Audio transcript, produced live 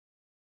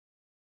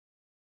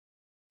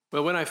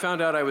Well, when I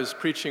found out I was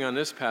preaching on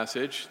this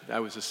passage, I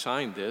was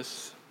assigned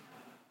this.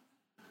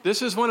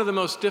 This is one of the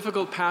most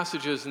difficult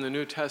passages in the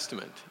New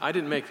Testament. I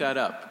didn't make that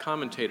up.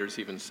 Commentators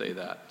even say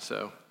that.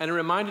 And it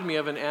reminded me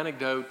of an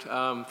anecdote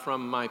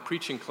from my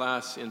preaching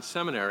class in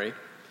seminary.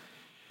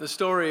 The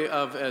story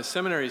of a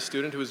seminary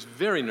student who was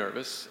very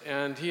nervous,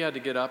 and he had to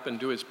get up and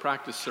do his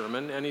practice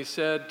sermon, and he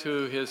said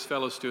to his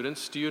fellow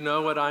students, "Do you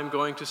know what I'm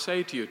going to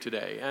say to you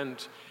today?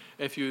 And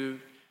if you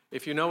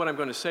know what I'm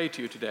going to say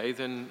to you today,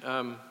 then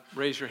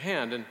raise your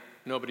hand." And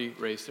nobody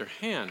raised their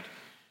hand.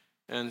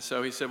 And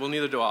so he said, "Well,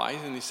 neither do I,"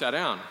 and he sat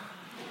down.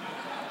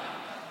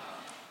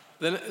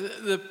 Then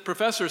the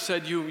professor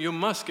said, you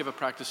must give a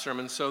practice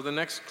sermon. So the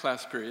next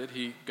class period,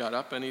 he got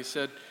up and he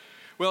said,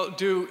 "Well,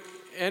 do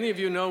any of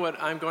you know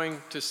what I'm going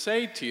to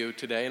say to you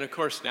today?" And of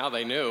course, now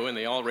they knew, and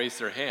they all raised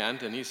their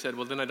hand. And he said,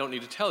 "Well, then I don't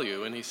need to tell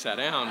you," and he sat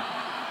down.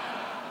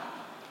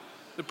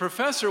 The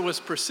professor was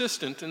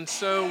persistent, and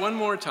so one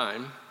more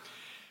time,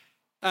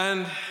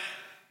 and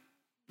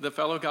the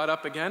fellow got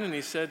up again, and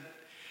he said,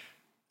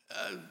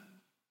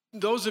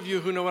 "Those of you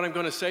who know what I'm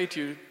going to say to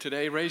you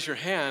today, raise your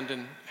hand,"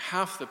 and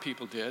half the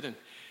people did.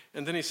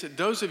 And then he said,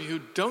 "Those of you who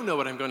don't know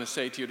what I'm going to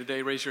say to you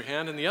today, raise your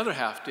hand," and the other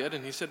half did.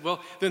 And he said,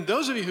 "Well, then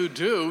those of you who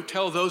do,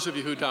 tell those of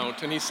you who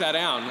don't," and he sat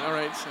down. All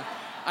right, so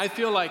I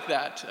feel like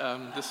that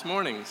this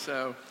morning.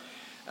 So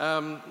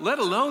let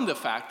alone the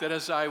fact that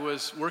as I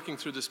was working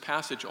through this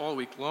passage all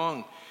week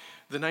long,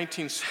 the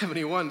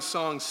 1971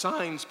 song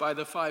 "Signs" by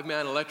the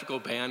 5-man electrical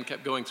band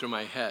kept going through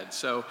my head.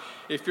 So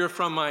if you're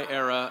from my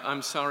era,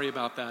 I'm sorry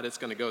about that. It's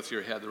going to go through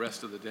your head the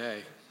rest of the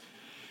day.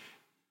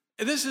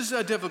 This is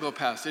a difficult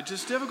passage.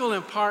 It's difficult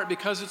in part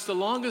because it's the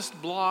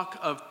longest block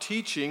of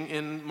teaching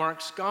in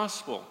Mark's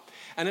gospel.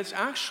 And it's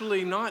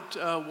actually not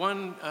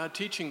one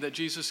teaching that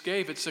Jesus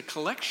gave. It's a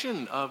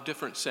collection of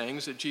different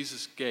sayings that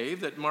Jesus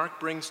gave that Mark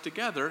brings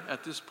together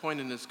at this point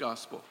in his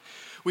gospel.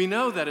 We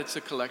know that it's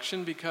a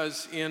collection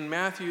because in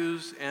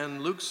Matthew's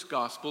and Luke's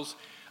Gospels,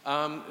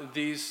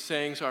 these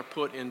sayings are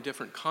put in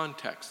different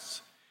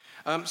contexts.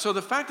 So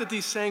the fact that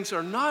these sayings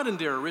are not in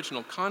their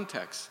original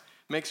context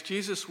makes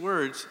Jesus'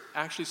 words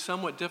actually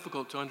somewhat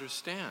difficult to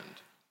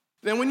understand.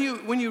 Then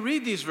when you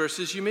read these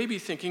verses, you may be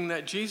thinking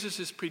that Jesus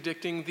is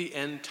predicting the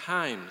end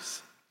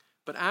times.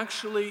 But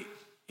actually,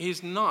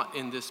 he's not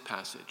in this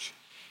passage.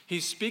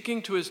 He's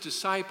speaking to his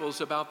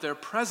disciples about their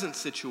present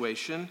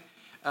situation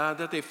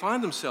that they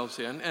find themselves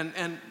in,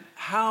 and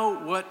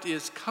how what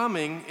is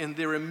coming in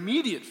their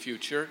immediate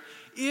future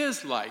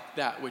is like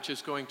that which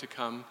is going to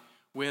come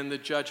when the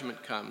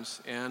judgment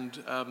comes and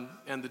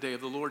the day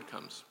of the Lord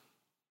comes.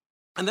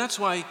 And that's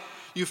why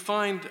you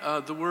find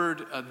the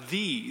word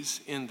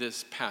 "these" in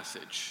this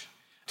passage.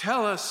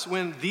 Tell us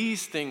when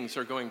these things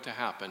are going to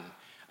happen.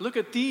 Look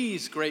at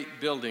these great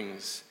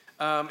buildings.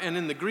 And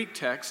in the Greek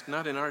text,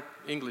 not in our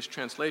English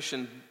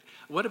translation,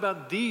 what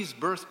about these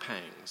birth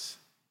pangs?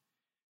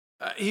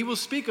 He will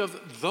speak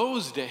of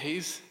those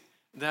days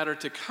that are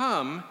to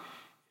come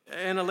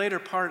in a later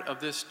part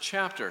of this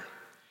chapter.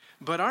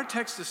 But our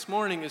text this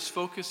morning is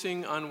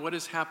focusing on what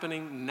is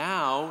happening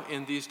now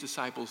in these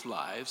disciples'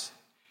 lives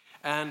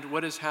and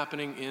what is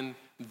happening in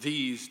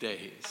these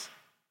days.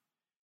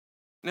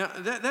 Now,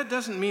 that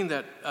doesn't mean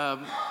that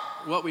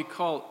what we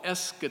call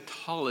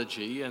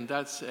eschatology, and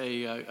that's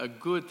a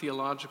good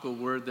theological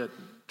word that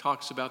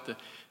talks about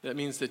that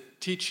means the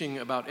teaching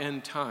about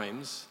end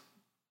times.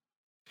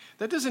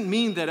 That doesn't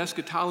mean that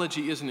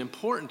eschatology isn't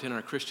important in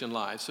our Christian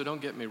lives, so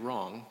don't get me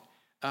wrong.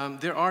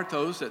 There are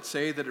those that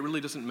say that it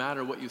really doesn't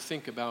matter what you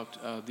think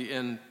about the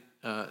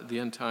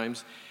end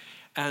times.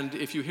 And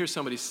if you hear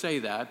somebody say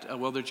that,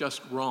 well, they're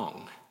just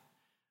wrong.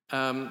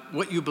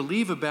 What you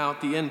believe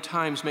about the end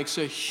times makes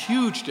a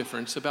huge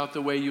difference about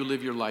the way you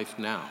live your life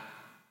now.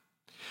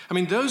 I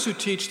mean, those who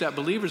teach that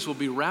believers will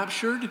be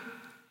raptured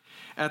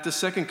at the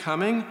second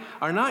coming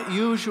are not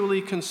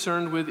usually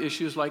concerned with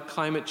issues like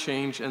climate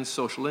change and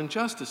social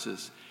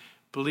injustices,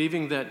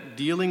 believing that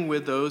dealing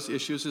with those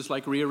issues is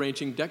like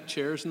rearranging deck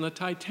chairs in the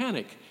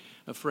Titanic,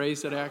 a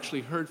phrase that I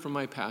actually heard from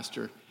my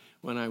pastor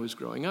when I was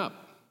growing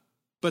up.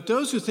 But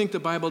those who think the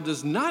Bible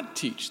does not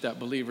teach that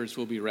believers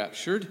will be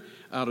raptured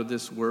out of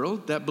this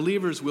world, that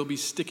believers will be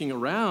sticking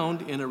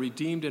around in a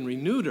redeemed and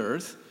renewed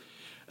earth,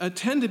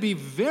 tend to be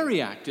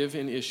very active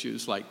in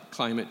issues like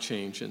climate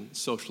change and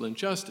social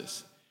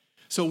injustice.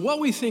 So what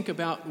we think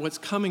about what's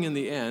coming in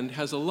the end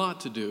has a lot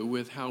to do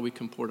with how we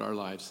comport our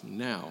lives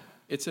now.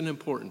 It's an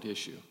important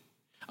issue.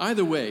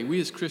 Either way,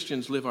 we as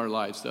Christians live our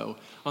lives, though,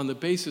 on the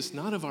basis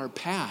not of our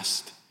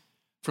past,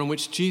 from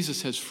which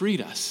Jesus has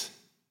freed us,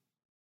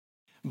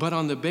 but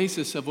on the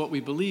basis of what we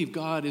believe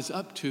God is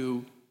up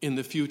to in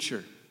the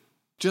future.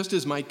 Just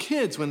as my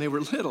kids, when they were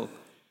little,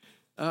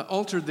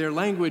 altered their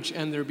language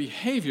and their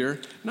behavior,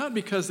 not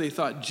because they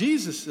thought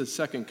Jesus'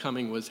 second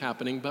coming was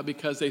happening, but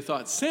because they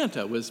thought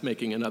Santa was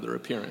making another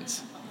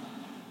appearance.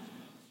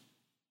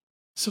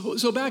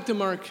 So back to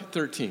Mark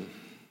 13.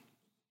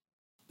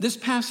 This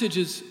passage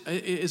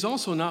is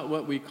also not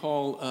what we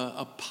call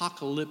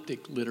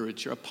apocalyptic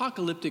literature.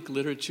 Apocalyptic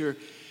literature,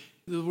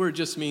 the word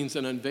just means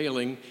an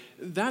unveiling.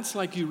 That's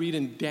like you read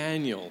in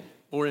Daniel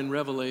or in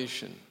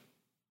Revelation.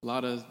 A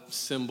lot of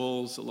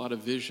symbols, a lot of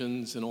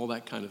visions, and all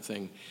that kind of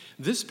thing.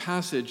 This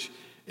passage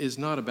is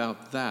not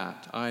about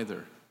that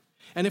either.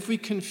 And if we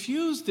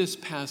confuse this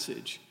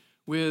passage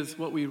with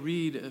what we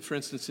read, for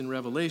instance, in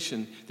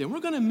Revelation, then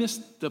we're going to miss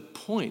the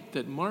point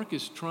that Mark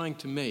is trying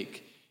to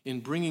make in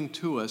bringing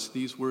to us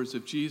these words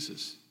of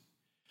Jesus.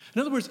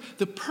 In other words,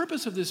 the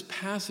purpose of this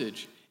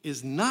passage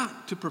is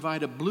not to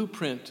provide a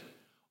blueprint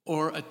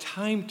or a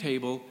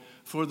timetable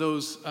for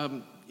those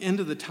end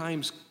of the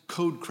times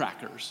code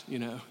crackers,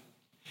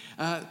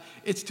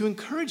 It's to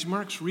encourage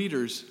Mark's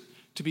readers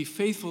to be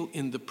faithful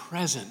in the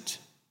present,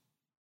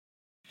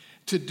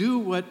 to do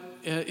what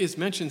is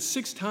mentioned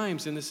 6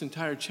 times in this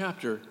entire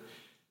chapter: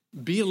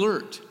 be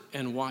alert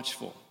and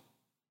watchful.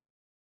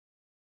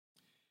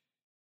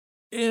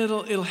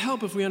 It'll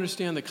help if we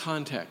understand the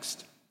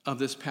context of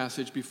this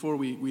passage before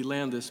we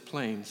land this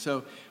plane.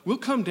 So we'll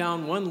come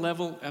down one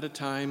level at a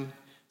time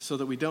so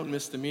that we don't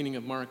miss the meaning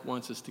of Mark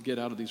wants us to get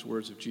out of these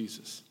words of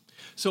Jesus.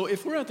 So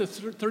if we're at the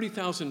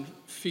 30,000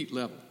 feet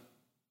level,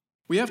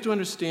 we have to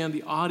understand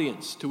the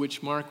audience to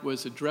which Mark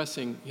was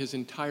addressing his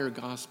entire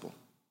gospel.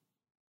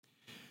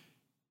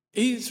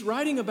 He's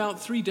writing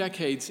about 3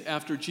 decades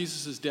after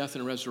Jesus' death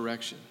and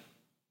resurrection,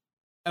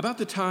 about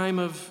the time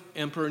of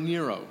Emperor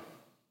Nero.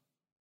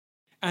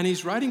 And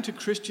he's writing to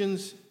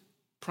Christians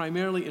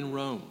primarily in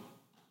Rome.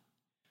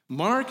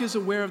 Mark is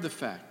aware of the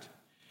fact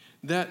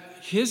that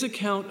his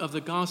account of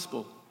the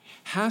gospel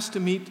has to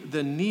meet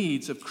the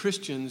needs of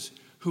Christians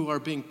who are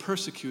being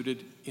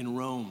persecuted in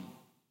Rome.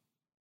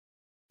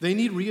 They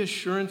need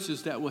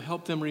reassurances that will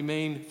help them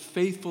remain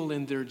faithful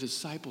in their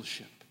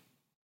discipleship.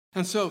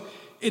 And so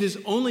it is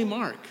only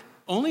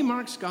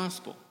Mark's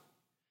gospel,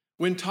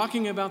 when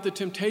talking about the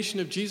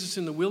temptation of Jesus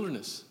in the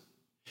wilderness,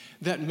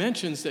 that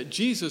mentions that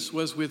Jesus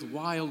was with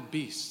wild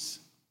beasts.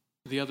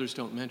 The others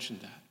don't mention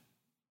that.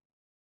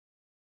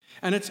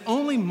 And it's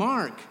only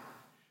Mark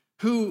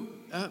who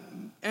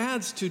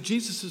adds to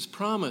Jesus'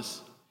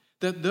 promise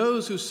that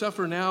those who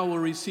suffer now will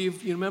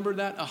receive, you remember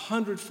that,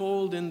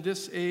 100-fold in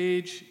this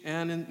age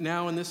and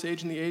now in this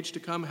age and the age to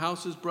come,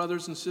 houses,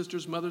 brothers and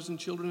sisters, mothers and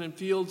children and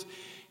fields.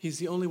 He's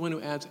the only one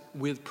who adds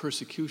with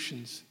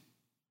persecutions.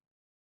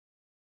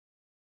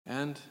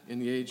 And in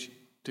the age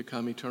to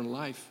come, eternal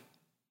life.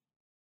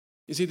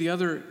 You see, the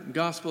other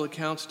gospel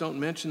accounts don't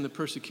mention the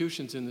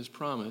persecutions in this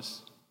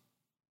promise.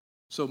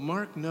 So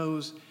Mark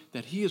knows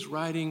that he is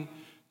writing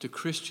to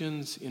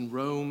Christians in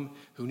Rome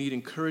who need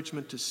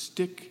encouragement to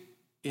stick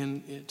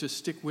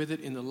with it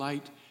in the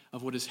light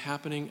of what is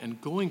happening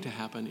and going to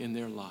happen in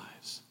their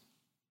lives.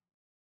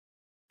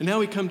 And now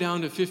we come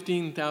down to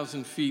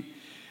 15,000 feet,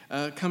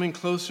 coming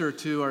closer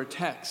to our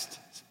text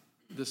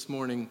this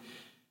morning.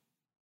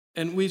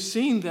 And we've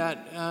seen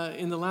that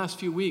in the last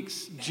few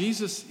weeks,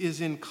 Jesus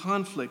is in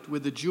conflict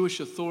with the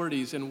Jewish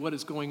authorities and what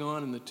is going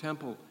on in the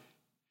temple.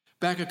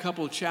 Back a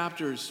couple of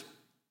chapters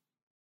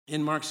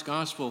in Mark's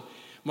gospel,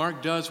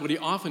 Mark does what he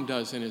often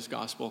does in his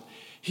gospel.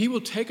 He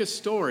will take a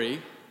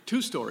story,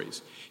 2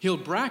 stories. He'll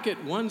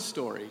bracket one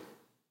story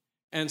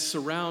and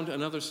surround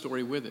another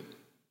story with it.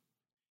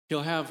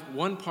 He'll have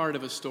one part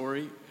of a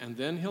story, and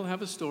then he'll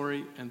have a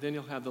story, and then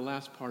he'll have the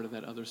last part of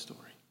that other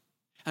story.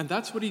 And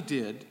that's what he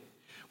did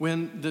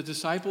when the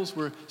disciples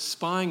were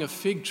spying a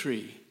fig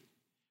tree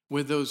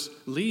with those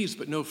leaves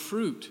but no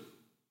fruit.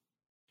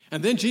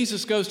 And then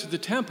Jesus goes to the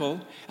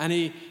temple, and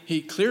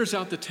he clears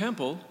out the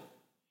temple,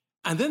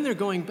 and then they're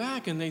going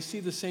back, and they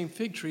see the same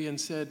fig tree and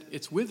said,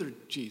 "It's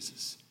withered,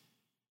 Jesus."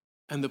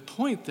 And the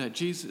point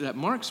that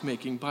Mark's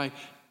making by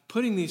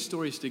putting these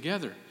stories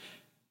together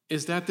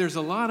is that there's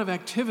a lot of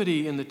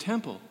activity in the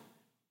temple,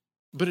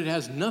 but it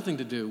has nothing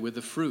to do with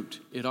the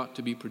fruit it ought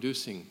to be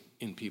producing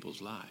in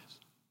people's lives.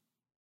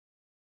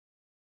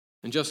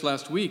 And just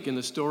last week, in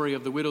the story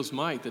of the widow's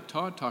mite that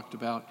Todd talked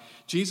about,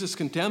 Jesus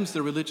condemns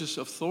the religious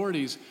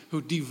authorities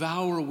who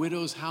devour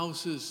widows'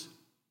 houses,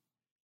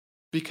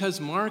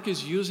 because Mark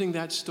is using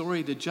that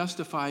story to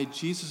justify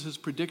Jesus'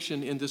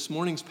 prediction in this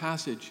morning's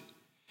passage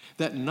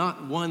that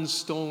not one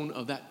stone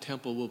of that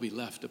temple will be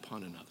left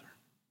upon another.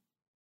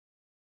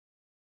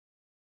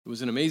 It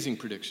was an amazing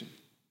prediction,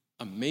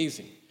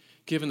 amazing,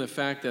 given the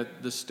fact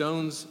that the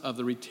stones of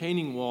the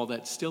retaining wall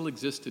that still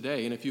exist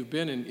today, and if you've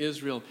been in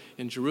Israel,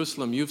 in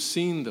Jerusalem, you've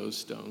seen those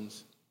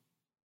stones.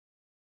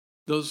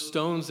 Those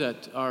stones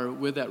that are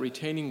with that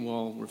retaining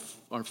wall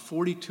are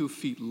 42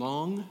 feet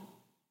long,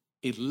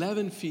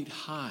 11 feet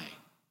high,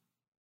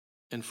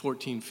 and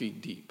 14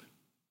 feet deep.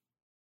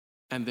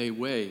 And they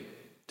weigh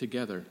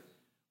together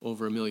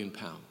over 1 million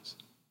pounds.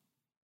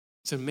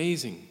 It's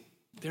amazing.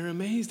 They're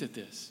amazed at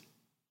this.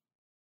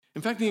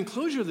 In fact, the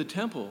enclosure of the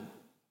temple,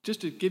 just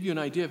to give you an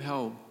idea of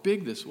how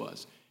big this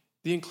was,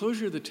 the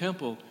enclosure of the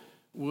temple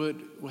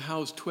would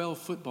house 12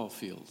 football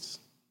fields.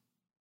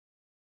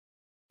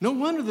 No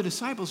wonder the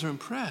disciples are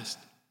impressed.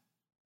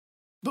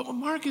 But what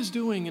Mark is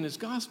doing in his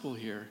gospel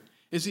here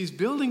is he's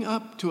building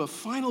up to a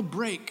final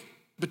break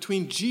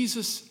between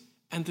Jesus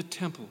and the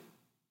temple.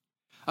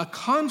 A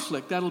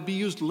conflict that'll be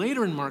used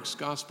later in Mark's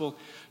gospel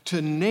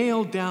to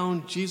nail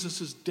down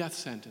Jesus' death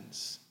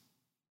sentence.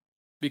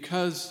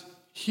 Because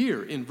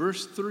here in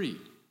verse 3,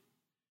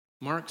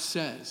 Mark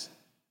says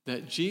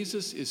that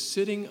Jesus is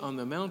sitting on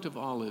the Mount of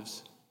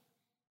Olives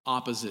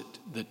opposite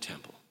the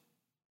temple.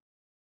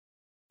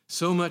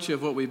 So much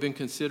of what we've been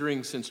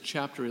considering since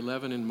chapter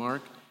 11 in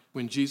Mark,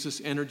 when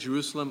Jesus entered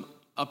Jerusalem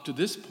up to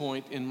this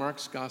point in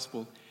Mark's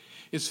gospel,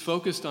 is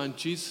focused on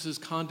Jesus'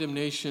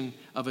 condemnation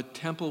of a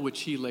temple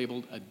which he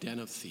labeled a den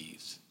of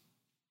thieves.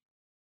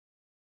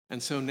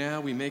 And so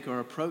now we make our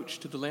approach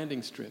to the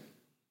landing strip.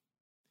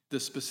 The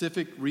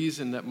specific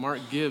reason that Mark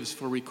gives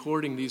for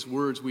recording these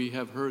words we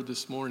have heard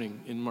this morning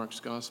in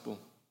Mark's gospel,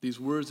 these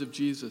words of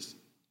Jesus.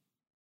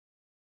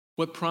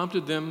 What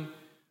prompted them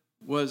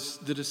was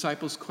the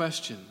disciples'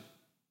 question.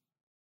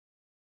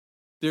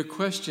 Their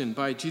question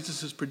by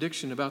Jesus'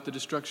 prediction about the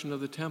destruction of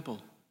the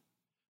temple.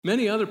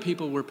 Many other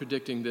people were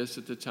predicting this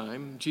at the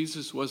time.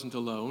 Jesus wasn't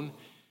alone.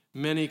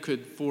 Many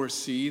could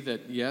foresee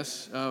that,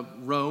 yes,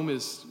 Rome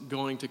is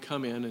going to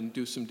come in and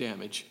do some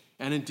damage.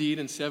 And indeed,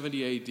 in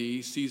 70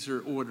 AD,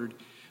 Caesar ordered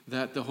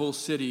that the whole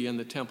city and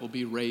the temple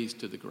be razed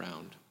to the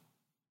ground.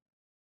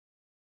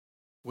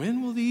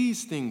 When will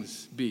these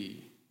things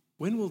be?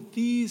 When will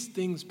these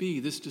things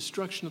be, this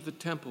destruction of the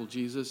temple,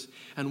 Jesus?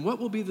 And what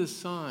will be the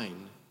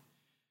sign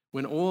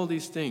when all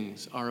these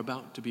things are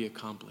about to be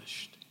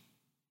accomplished?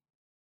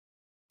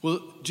 Well,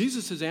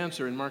 Jesus'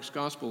 answer in Mark's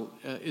gospel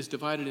is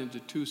divided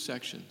into two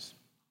sections.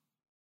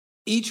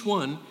 Each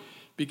one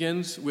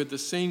begins with the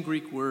same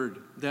Greek word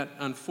that,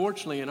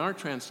 unfortunately, in our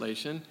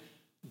translation,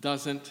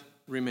 doesn't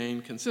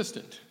remain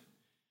consistent.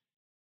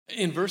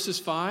 In verses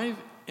 5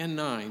 and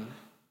 9,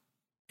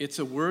 it's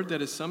a word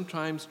that is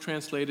sometimes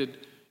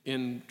translated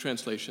in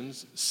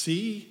translations,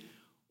 see,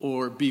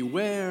 or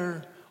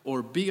beware,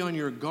 or be on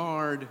your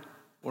guard,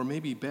 or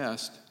maybe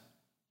best,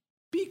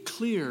 be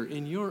clear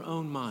in your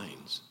own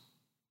minds.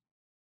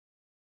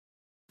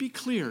 Be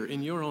clear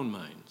in your own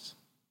minds.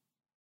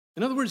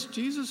 In other words,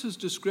 Jesus'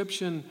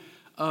 description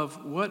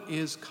of what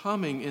is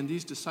coming in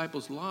these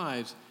disciples'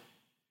 lives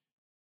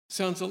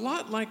sounds a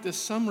lot like the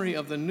summary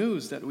of the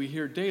news that we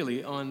hear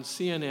daily on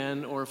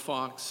CNN or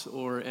Fox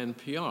or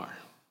NPR.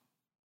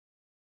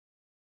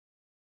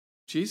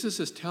 Jesus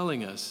is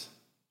telling us,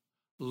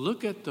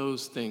 look at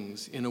those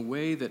things in a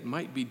way that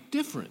might be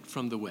different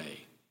from the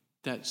way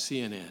that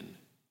CNN,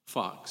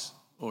 Fox,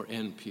 or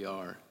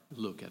NPR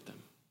look at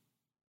them.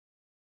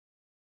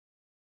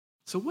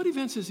 So what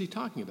events is he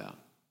talking about?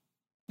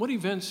 What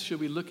events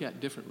should we look at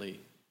differently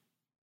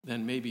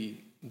than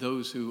maybe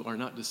those who are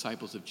not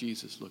disciples of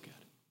Jesus look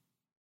at?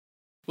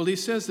 Well, he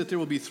says that there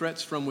will be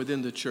threats from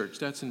within the church.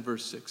 That's in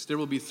verse 6. There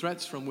will be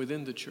threats from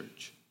within the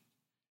church.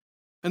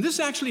 And this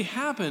actually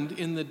happened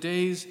in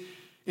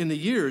the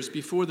years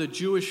before the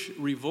Jewish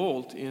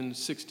revolt in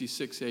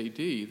 66 AD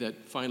that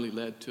finally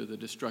led to the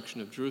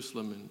destruction of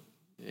Jerusalem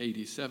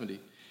in AD 70.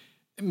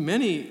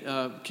 Many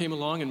came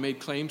along and made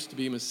claims to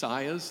be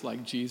messiahs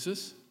like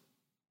Jesus.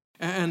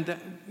 And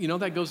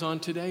that goes on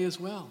today as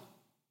well.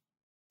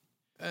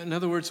 In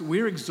other words,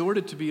 we're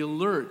exhorted to be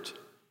alert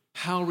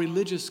how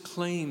religious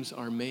claims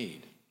are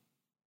made.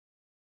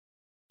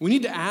 We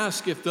need to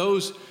ask if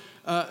those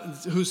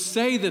who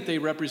say that they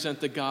represent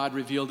the God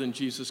revealed in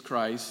Jesus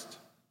Christ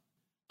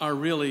are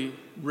really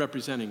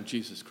representing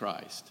Jesus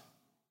Christ.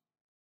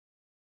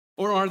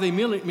 Or are they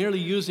merely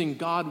using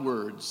God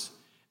words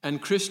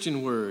and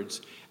Christian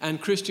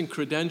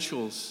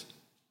credentials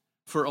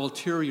for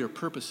ulterior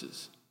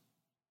purposes?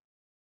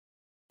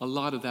 A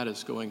lot of that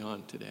is going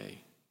on today,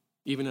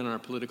 even in our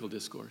political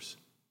discourse.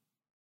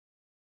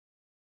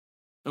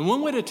 And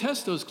one way to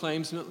test those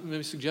claims, let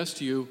me suggest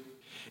to you,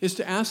 is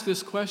to ask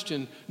this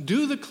question: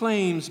 do the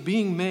claims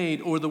being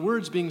made or the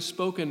words being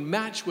spoken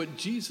match what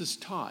Jesus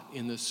taught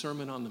in the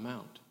Sermon on the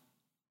Mount?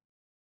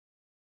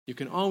 You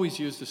can always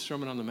use the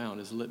Sermon on the Mount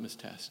as a litmus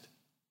test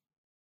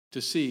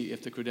to see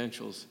if the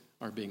credentials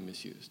are being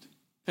misused.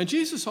 And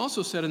Jesus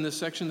also said in this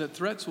section that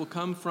threats will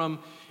come from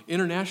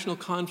international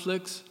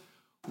conflicts,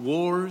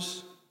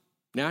 wars,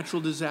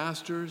 natural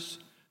disasters.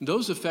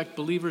 Those affect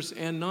believers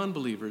and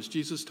non-believers.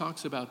 Jesus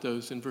talks about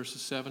those in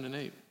verses 7 and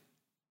 8.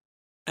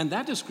 And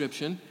that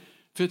description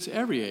fits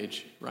every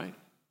age, right?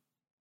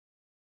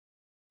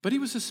 But he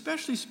was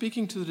especially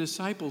speaking to the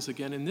disciples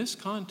again in this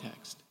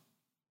context.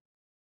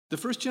 The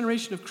first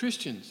generation of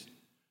Christians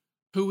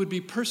who would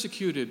be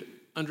persecuted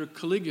under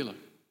Caligula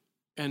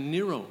and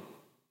Nero,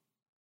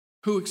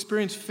 who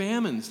experienced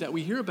famines that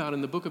we hear about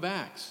in the book of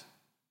Acts,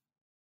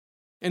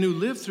 and who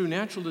lived through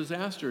natural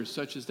disasters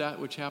such as that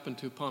which happened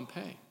to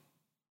Pompeii.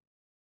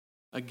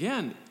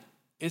 Again,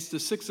 it's the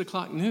 6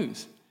 o'clock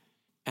news,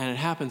 and it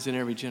happens in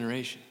every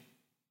generation.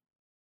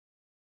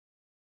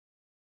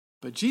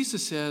 But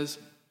Jesus says,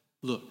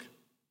 look,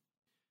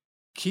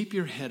 keep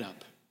your head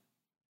up.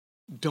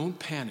 Don't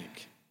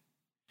panic,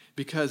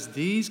 because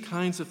these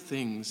kinds of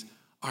things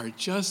are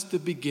just the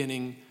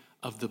beginning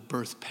of the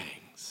birth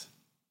pangs.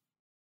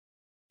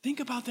 Think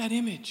about that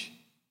image.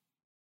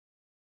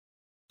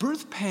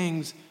 Birth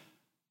pangs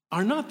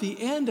are not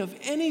the end of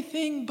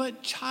anything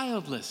but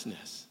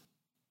childlessness.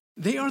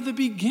 They are the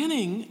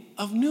beginning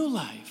of new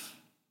life.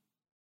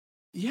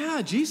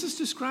 Yeah, Jesus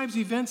describes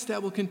events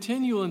that will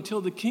continue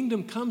until the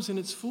kingdom comes in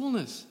its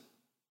fullness.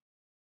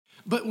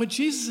 But what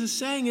Jesus is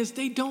saying is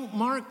they don't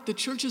mark the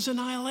church's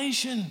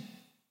annihilation.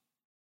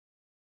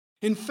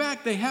 In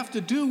fact, they have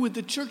to do with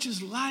the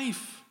church's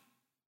life,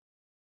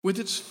 with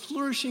its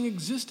flourishing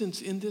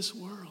existence in this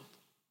world.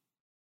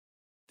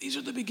 These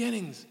are the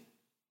beginnings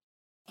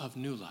of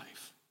new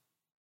life.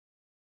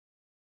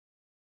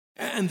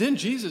 And then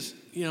Jesus,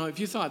 if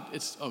you thought,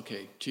 it's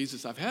okay,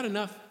 Jesus, I've had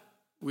enough.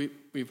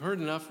 We've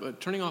heard enough,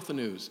 turning off the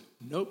news.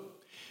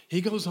 Nope.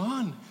 He goes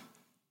on.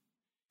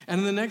 And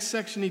in the next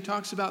section, he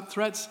talks about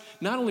threats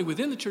not only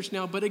within the church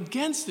now, but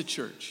against the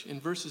church in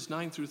verses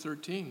 9 through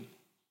 13.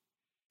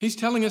 He's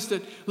telling us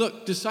that,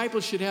 look,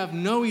 disciples should have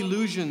no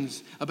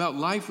illusions about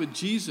life with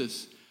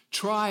Jesus.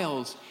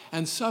 Trials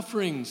and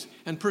sufferings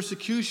and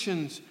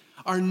persecutions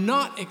are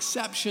not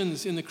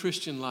exceptions in the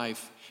Christian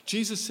life.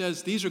 Jesus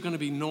says these are going to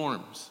be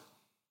norms.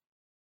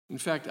 In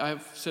fact,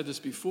 I've said this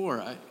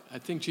before. I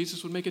think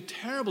Jesus would make a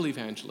terrible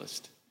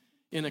evangelist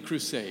in a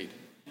crusade.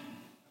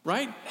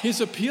 Right?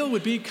 His appeal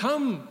would be,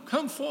 come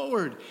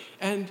forward,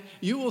 and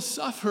you will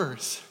suffer.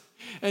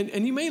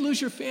 And you may lose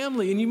your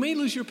family, and you may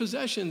lose your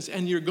possessions,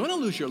 and you're going to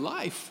lose your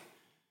life.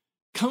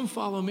 Come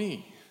follow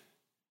me.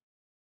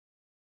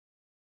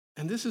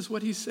 And this is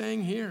what he's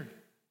saying here.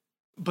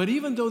 But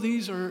even though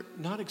these are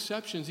not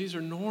exceptions, these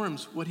are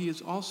norms, what he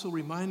is also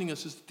reminding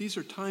us is that these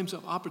are times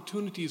of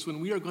opportunities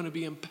when we are going to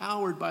be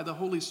empowered by the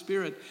Holy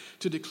Spirit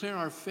to declare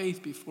our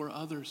faith before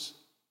others.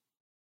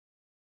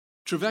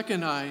 Trevecca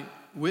and I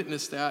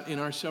witnessed that in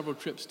our several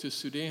trips to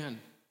Sudan.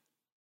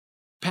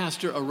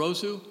 Pastor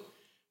Arozu,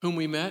 whom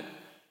we met,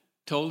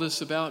 told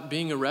us about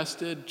being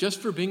arrested just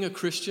for being a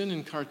Christian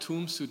in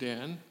Khartoum,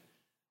 Sudan,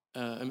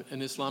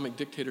 an Islamic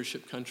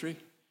dictatorship country.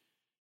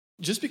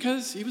 Just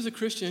because he was a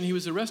Christian, he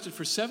was arrested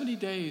for 70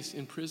 days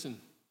in prison.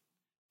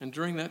 And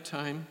during that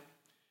time,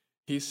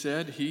 he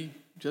said he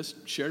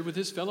just shared with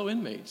his fellow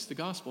inmates the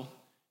gospel,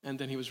 and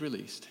then he was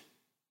released.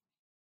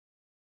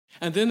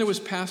 And then there was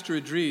Pastor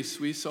Idris.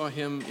 We saw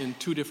him in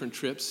 2 different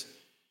trips.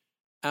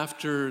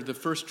 After the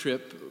first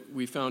trip,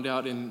 we found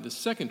out in the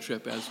second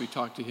trip, as we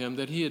talked to him,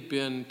 that he had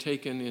been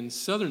taken in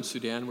southern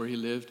Sudan, where he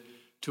lived,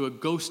 to a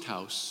ghost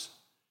house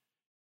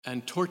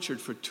and tortured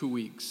for 2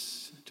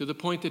 weeks, to the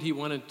point that he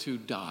wanted to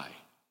die.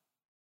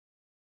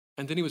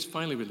 And then he was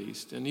finally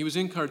released. And he was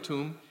in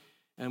Khartoum,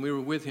 and we were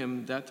with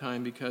him that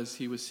time because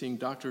he was seeing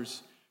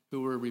doctors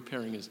who were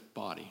repairing his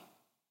body.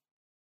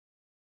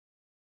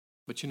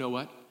 But you know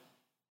what?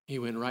 He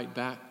went right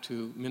back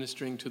to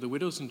ministering to the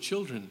widows and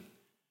children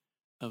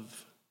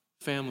of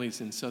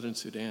families in southern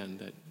Sudan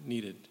that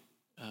needed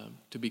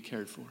to be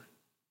cared for.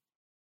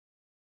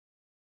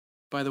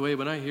 By the way,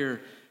 when I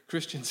hear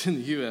Christians in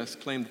the U.S.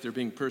 claim that they're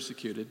being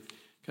persecuted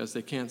because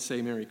they can't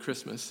say Merry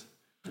Christmas,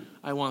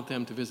 I want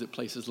them to visit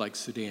places like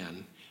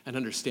Sudan and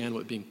understand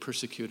what being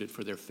persecuted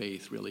for their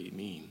faith really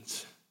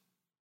means.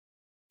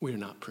 We're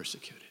not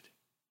persecuted.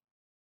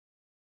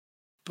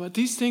 But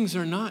these things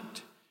are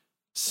not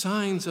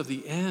signs of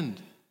the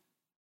end.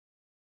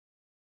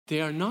 They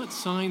are not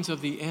signs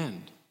of the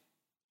end.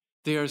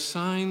 They are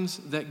signs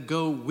that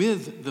go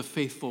with the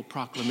faithful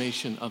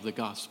proclamation of the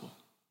gospel.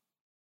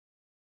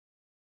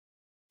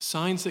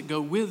 Signs that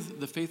go with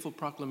the faithful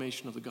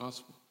proclamation of the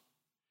gospel.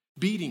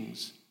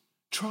 Beatings,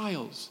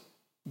 trials,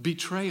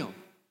 betrayal.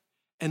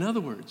 In other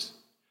words,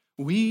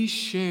 we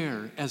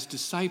share as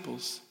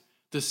disciples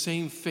the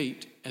same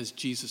fate as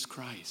Jesus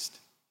Christ.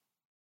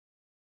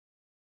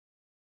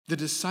 The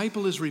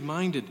disciple is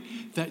reminded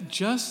that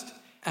just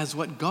as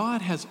what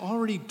God has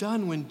already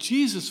done when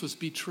Jesus was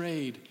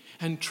betrayed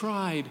and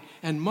tried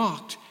and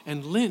mocked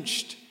and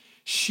lynched,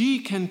 she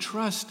can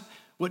trust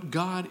what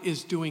God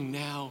is doing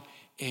now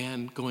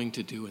and going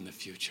to do in the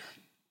future.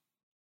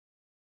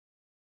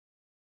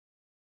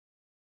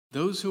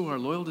 Those who are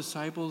loyal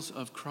disciples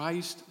of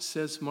Christ,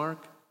 says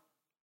Mark,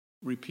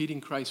 repeating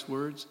Christ's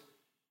words,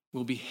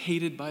 will be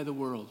hated by the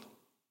world.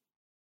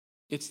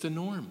 It's the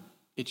norm.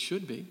 It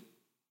should be.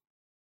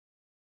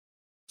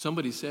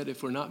 Somebody said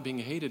if we're not being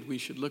hated, we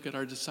should look at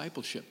our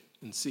discipleship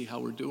and see how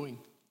we're doing.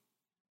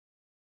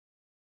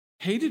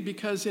 Hated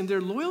because in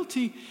their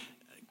loyalty,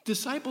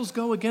 disciples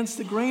go against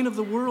the grain of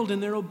the world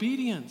in their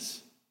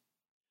obedience,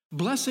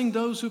 blessing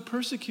those who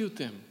persecute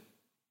them,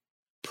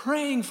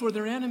 praying for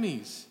their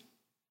enemies,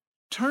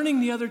 turning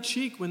the other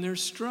cheek when they're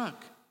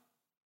struck,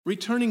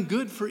 returning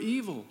good for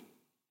evil,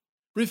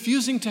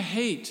 refusing to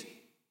hate,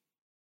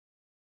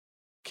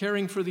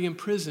 caring for the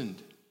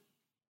imprisoned,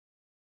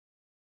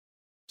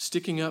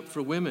 sticking up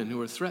for women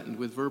who are threatened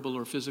with verbal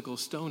or physical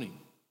stoning.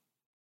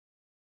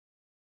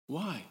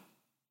 Why?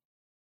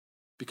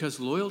 Because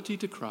loyalty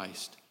to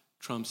Christ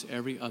trumps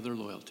every other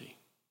loyalty.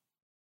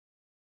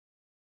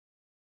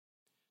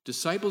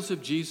 Disciples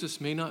of Jesus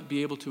may not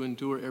be able to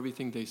endure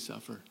everything they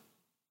suffer,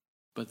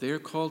 but they are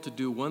called to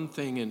do one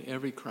thing in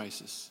every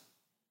crisis,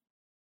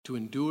 to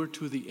endure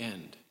to the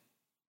end,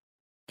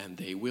 and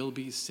they will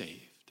be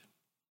saved.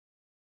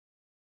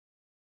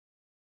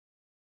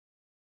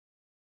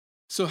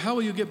 So how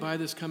will you get by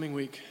this coming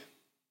week?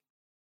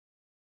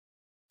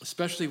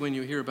 especially when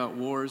you hear about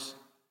wars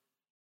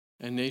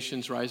and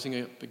nations rising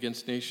up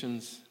against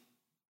nations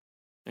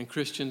and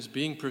Christians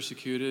being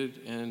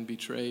persecuted and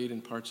betrayed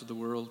in parts of the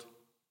world,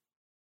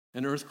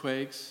 and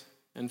earthquakes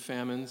and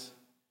famines,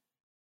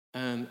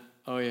 and,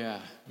 oh yeah,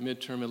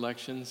 midterm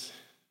elections.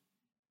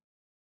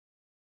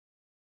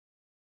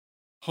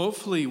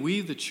 Hopefully,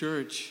 we, the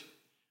church,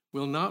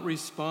 will not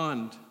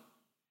respond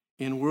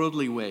in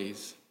worldly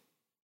ways,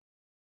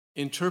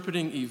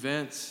 interpreting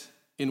events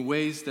in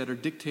ways that are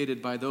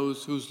dictated by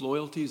those whose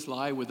loyalties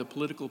lie with a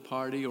political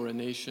party or a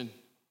nation,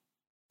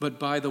 but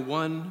by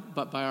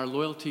our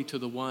loyalty to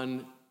the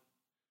one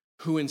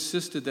who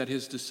insisted that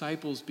his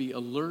disciples be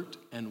alert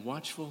and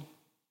watchful,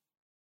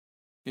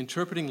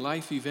 interpreting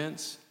life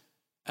events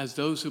as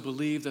those who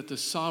believe that the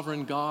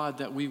sovereign God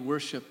that we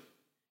worship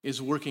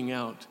is working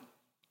out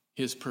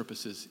his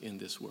purposes in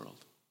this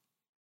world.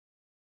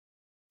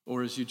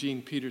 Or as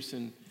Eugene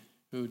Peterson,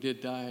 who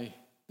did die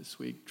this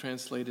week,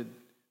 translated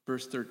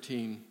verse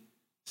 13,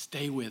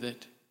 stay with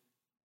it.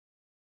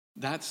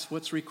 That's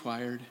what's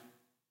required.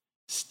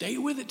 Stay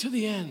with it to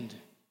the end.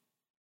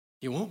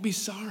 You won't be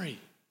sorry.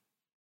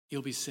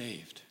 You'll be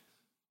saved.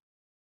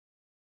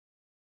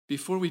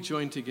 Before we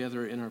join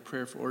together in our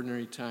prayer for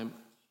ordinary time,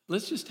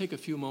 let's just take a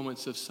few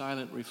moments of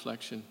silent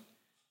reflection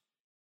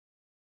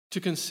to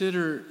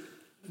consider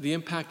the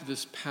impact of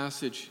this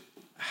passage.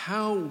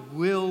 How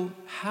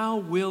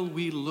will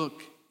we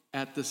look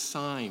at the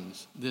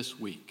signs this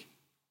week?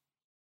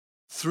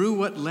 Through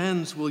what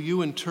lens will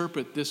you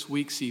interpret this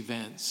week's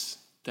events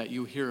that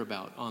you hear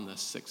about on the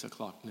 6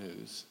 o'clock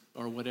news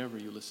or whatever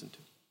you listen to?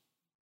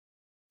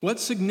 What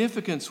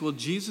significance will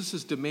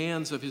Jesus'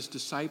 demands of his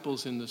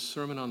disciples in the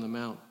Sermon on the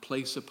Mount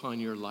place upon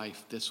your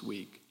life this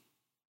week?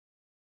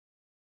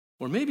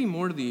 Or maybe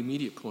more to the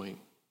immediate point,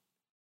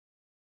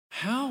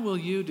 how will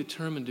you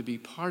determine to be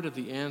part of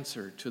the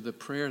answer to the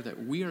prayer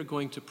that we are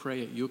going to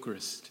pray at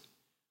Eucharist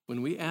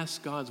when we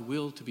ask God's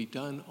will to be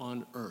done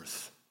on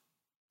earth,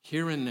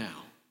 here and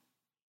now,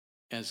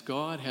 as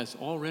God has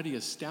already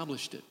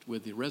established it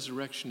with the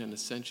resurrection and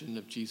ascension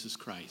of Jesus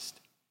Christ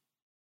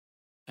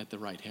at the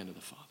right hand of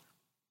the Father?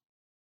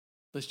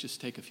 Let's just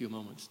take a few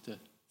moments to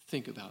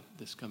think about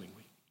this coming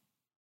week.